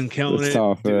NXT's been killing it,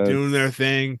 doing their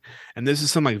thing, and this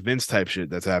is some like Vince type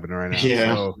shit that's happening right now.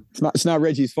 Yeah, so, it's not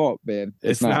Reggie's fault, man.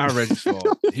 It's not Reggie's fault.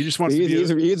 He just wants to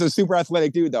be. He's a super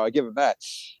athletic dude, though. I give him that.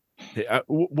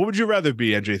 What would you rather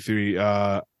be,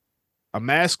 NJ3? A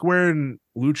mask wearing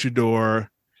luchador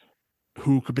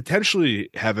who could potentially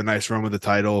have a nice run with the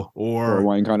title, or a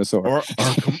wine connoisseur, or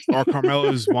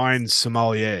Carmelo's wine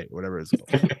sommelier, whatever it's called.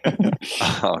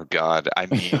 Oh God! I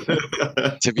mean,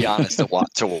 to be honest,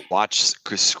 to watch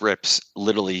Scripps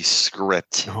literally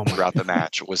script throughout the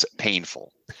match was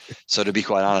painful. So to be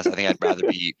quite honest, I think I'd rather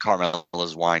be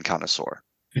Carmelo's wine connoisseur,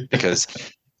 because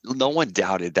no one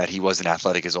doubted that he wasn't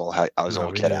athletic as all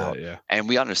get out. Yeah. And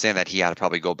we understand that he had to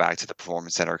probably go back to the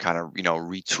performance center, kind of,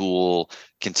 retool,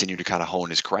 continue to kind of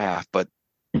hone his craft. But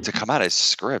to come out as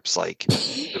Scripps, like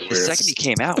the second he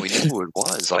came out, we knew who it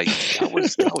was. Like that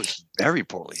was very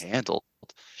poorly handled.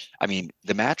 I mean,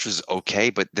 the match was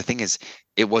okay, but the thing is,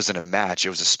 it wasn't a match. It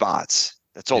was a spots.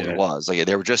 That's all it was. Like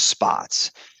they were just spots,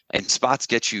 and spots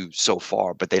get you so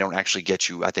far, but they don't actually get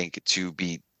you, I think, to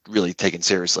be really taken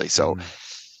seriously. So.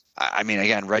 I mean,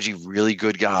 again, Reggie, really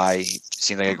good guy.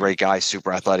 Seemed like a great guy,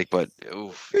 super athletic, but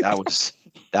that was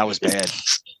bad.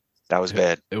 That was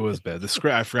bad. It was bad. The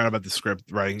script, I forgot about the script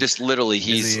writing. Just literally,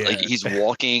 he's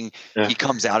walking. Yeah. He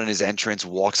comes out in his entrance,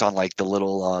 walks on like the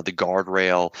little the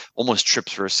guardrail, almost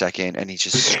trips for a second, and he's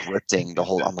just scripting the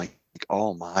whole. I'm like,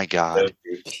 oh my God.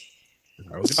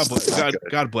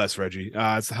 God bless Reggie.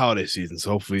 It's the holiday season,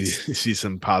 so hopefully you see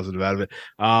some positive out of it.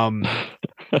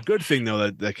 Good thing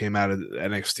though that came out of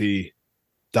NXT,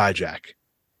 Dijak.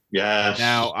 Yeah.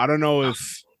 Now I don't know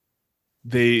if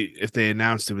they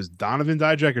announced it was Donovan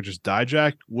Dijak or just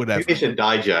Dijak. Whatever. They said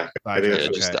Dijak. I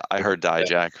heard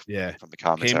Dijak. Yeah. From the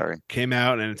commentary. Came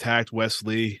out and attacked Wes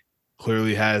Lee.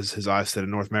 Clearly has his eyes set a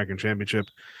North American Championship.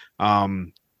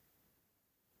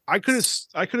 I could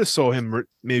have saw him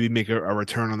maybe make a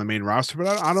return on the main roster, but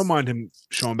I don't mind him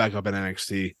showing back up at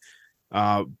NXT.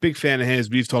 Big fan of his.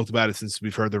 We've talked about it since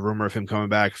we've heard the rumor of him coming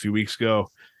back a few weeks ago,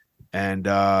 and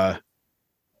the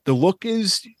look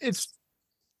it's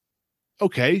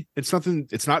okay. It's nothing.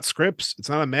 It's not scripts. It's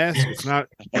not a mask. It's not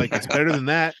like it's better than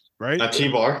that, right? Not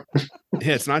T-bar.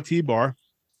 Yeah, it's not T-bar.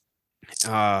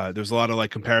 There's a lot of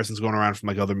like comparisons going around from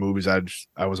like other movies I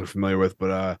wasn't familiar with,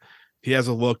 but he has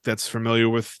a look that's familiar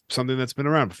with something that's been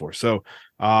around before. So,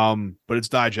 but it's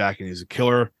Dijak, and he's a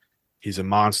killer. He's a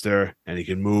monster, and he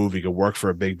can move. He can work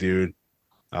for a big dude.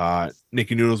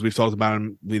 Nicky Noodles, we've talked about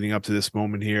him leading up to this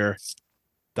moment here.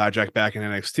 Dijak back in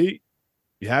NXT.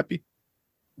 You happy?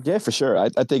 Yeah, for sure.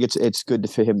 I think it's good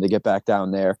for him to get back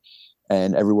down there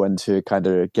and everyone to kind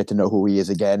of get to know who he is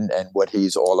again and what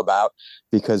he's all about,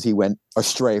 because he went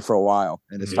astray for a while,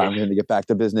 and it's time for him to get back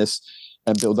to business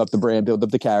and build up the brand, build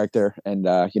up the character, and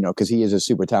because he is a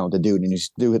super talented dude, and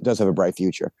he does have a bright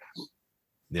future.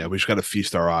 Yeah, we just got to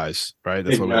feast our eyes, right?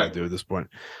 That's what we got to do at this point.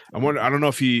 I don't know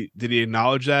if he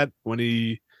acknowledge that when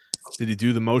did he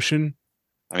do the motion?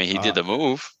 I mean, he did the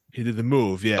move. He did the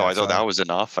move, yeah. So I thought that was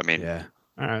enough. I mean, yeah.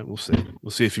 All right, we'll see.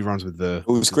 We'll see if he runs with the.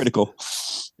 It was critical.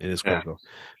 It is critical.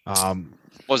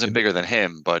 Wasn't bigger than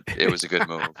him, but it was a good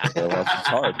move. It's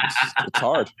hard. It's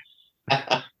hard.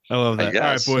 I love that. All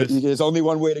right, boys. There's only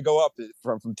one way to go up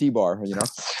from T-bar,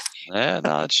 Yeah,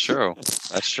 no, that's true.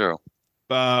 That's true.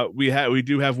 We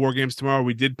do have War Games tomorrow.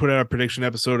 We did put out a prediction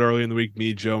episode early in the week,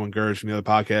 me, Joe, and Gurge from the other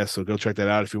podcast. So go check that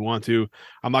out if you want to.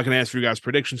 I'm not going to ask for you guys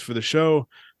predictions for the show,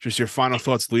 just your final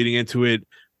thoughts leading into it.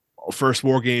 First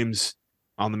War Games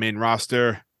on the main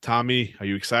roster. Tommy, are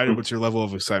you excited? What's your level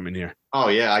of excitement here? Oh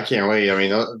yeah, I can't wait. I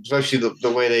mean, especially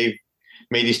the way they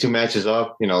made these two matches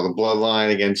up. The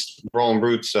Bloodline against Braun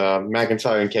Brutes,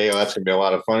 McIntyre and KO. That's gonna be a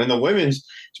lot of fun. And the women's,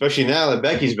 especially now that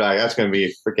Becky's back, that's gonna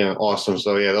be freaking awesome.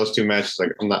 So yeah, those two matches,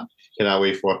 cannot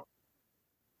wait for.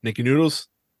 Nicky Noodles,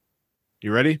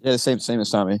 you ready? Yeah, same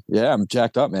as Tommy. Yeah, I'm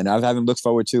jacked up, man. I haven't looked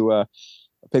forward to a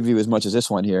pay-per-view as much as this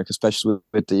one here, especially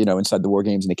with the inside the War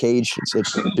Games in the cage. It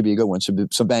should be a good one. Should be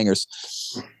some bangers.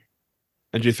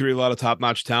 And J3, a lot of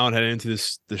top-notch talent heading into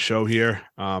the show here.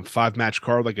 5-match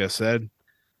card, like I said.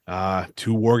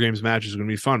 2 War Games matches are going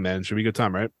to be fun, man. It should be a good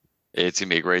time, right? It's going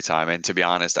to be a great time. And to be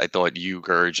honest, I thought you,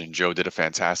 Gurge, and Joe did a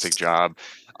fantastic job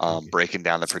breaking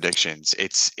down the predictions.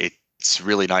 It's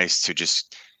really nice to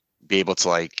just be able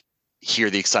to,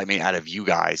 hear the excitement out of you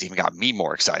guys. Even got me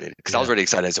more excited because I was already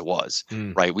excited as it was,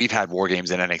 right? We've had War Games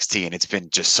in NXT, and it's been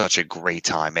just such a great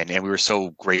time. And we were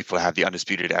so grateful to have the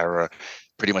Undisputed Era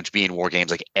pretty much be in War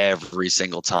Games every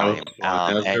single time.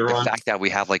 And the fact that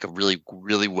we have a really,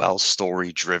 really well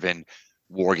story-driven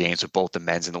War Games with both the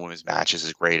men's and the women's matches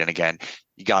is great. And again,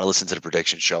 you got to listen to the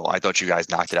prediction show. I thought you guys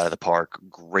knocked it out of the park.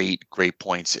 Great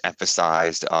points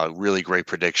emphasized. Really great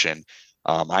prediction.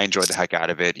 I enjoyed the heck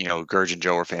out of it. Gurge and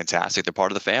Joe were fantastic. They're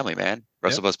part of the family, man.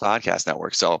 WrestleBuzz Podcast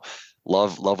Network. So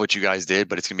love what you guys did,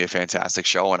 but it's gonna be a fantastic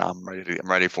show, and I'm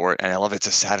ready for it. And I love it's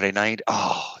a Saturday night.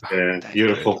 Oh, yeah,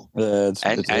 beautiful. And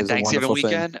Thanksgiving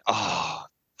weekend. Thing. Oh,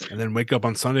 and then wake up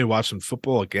on Sunday, watch some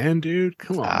football again, dude.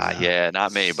 Come on. Yeah,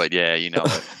 not me, but yeah, You'll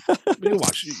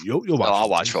watch. You'll watch. I'll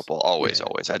watch football always.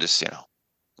 I just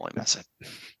only messing.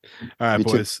 All right,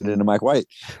 boys. Into Mike White.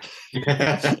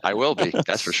 I will be.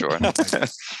 That's for sure.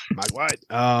 Mike White.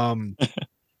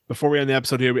 Before we end the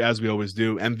episode here, as we always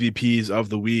do, MVPs of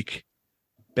the week.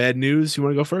 Bad news. You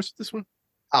want to go first with this one?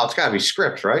 Oh, it's got to be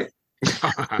Scripps, right? No.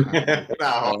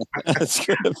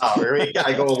 We got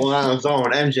to go one on his own.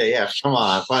 MJF, come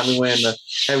on. Finally win the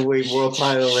heavyweight world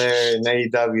title there in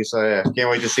AEW. So, yeah, can't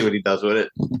wait to see what he does with it.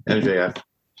 MJF.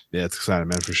 Yeah, it's exciting,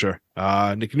 man, for sure.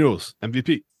 Nick Newell's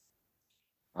MVP.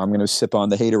 I'm going to sip on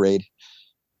the haterade.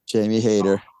 Jamie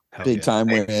Hayter, big time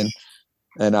win.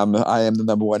 And I am the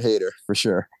number one hater for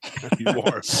sure. You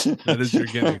are. That is your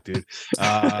gimmick, dude.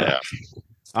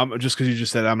 I'm just because you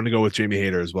just said I'm going to go with Jamie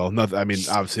Hayter as well. Nothing. I mean,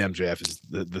 obviously MJF is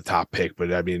the top pick,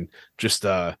 but I mean, just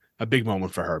a big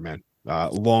moment for her, man.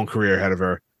 Long career ahead of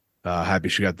her. Happy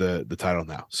she got the title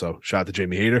now. So shout out to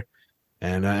Jamie Hayter.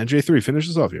 And J3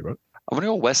 finishes off here, bro. I'm going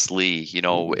to go Wes Lee.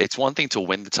 It's one thing to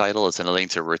win the title. It's another thing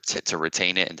to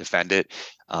retain it and defend it.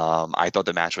 I thought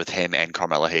the match with him and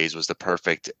Carmella Hayes was the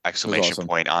perfect exclamation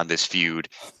point on this feud.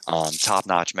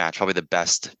 Top-notch match, probably the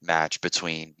best match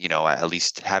between, at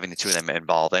least having the two of them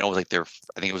involved. I know it was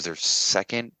I think it was their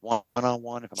second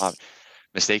one-on-one, if I'm not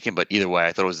mistaken. But either way,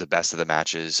 I thought it was the best of the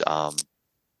matches.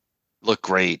 Looked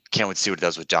great. Can't wait to see what it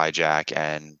does with Dijak.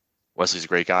 And Wesley's a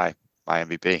great guy. My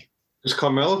MVP. Does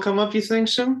Carmella come up, you think,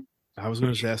 soon? I was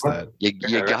going to ask that. You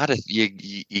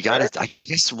gotta. I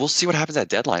guess we'll see what happens at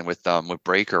deadline with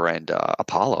Breaker and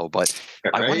Apollo, but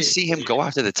I want to see him go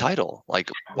after the title. Like,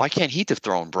 why can't he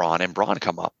dethrone Braun and Braun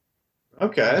come up?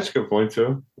 Okay, that's a good point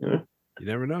too. Yeah. You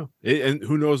never know, and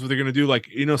who knows what they're going to do? Like,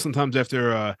 sometimes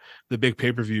after the big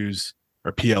pay-per-views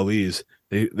or PLEs,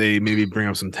 they maybe bring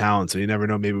up some talent. So you never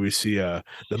know. Maybe we see the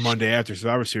Monday after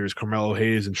Survivor Series, Carmelo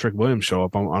Hayes and Trick Williams show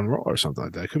up on Raw or something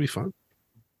like that. It could be fun.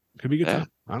 Could be a good time.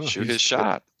 I don't know. Shoot his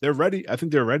shot. They're ready. I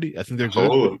think they're ready. I think they're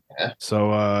good. Oh, yeah.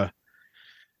 So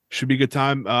should be a good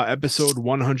time. Episode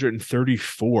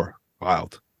 134.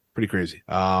 Wild. Pretty crazy.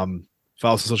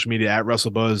 Follow us on social media at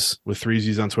WrestleBuzz with 3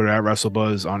 Z's on Twitter, at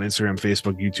WrestleBuzz on Instagram,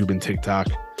 Facebook, YouTube, and TikTok.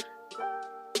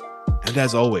 And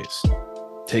as always,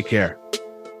 take care.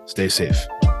 Stay safe.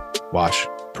 Watch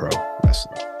pro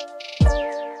wrestling.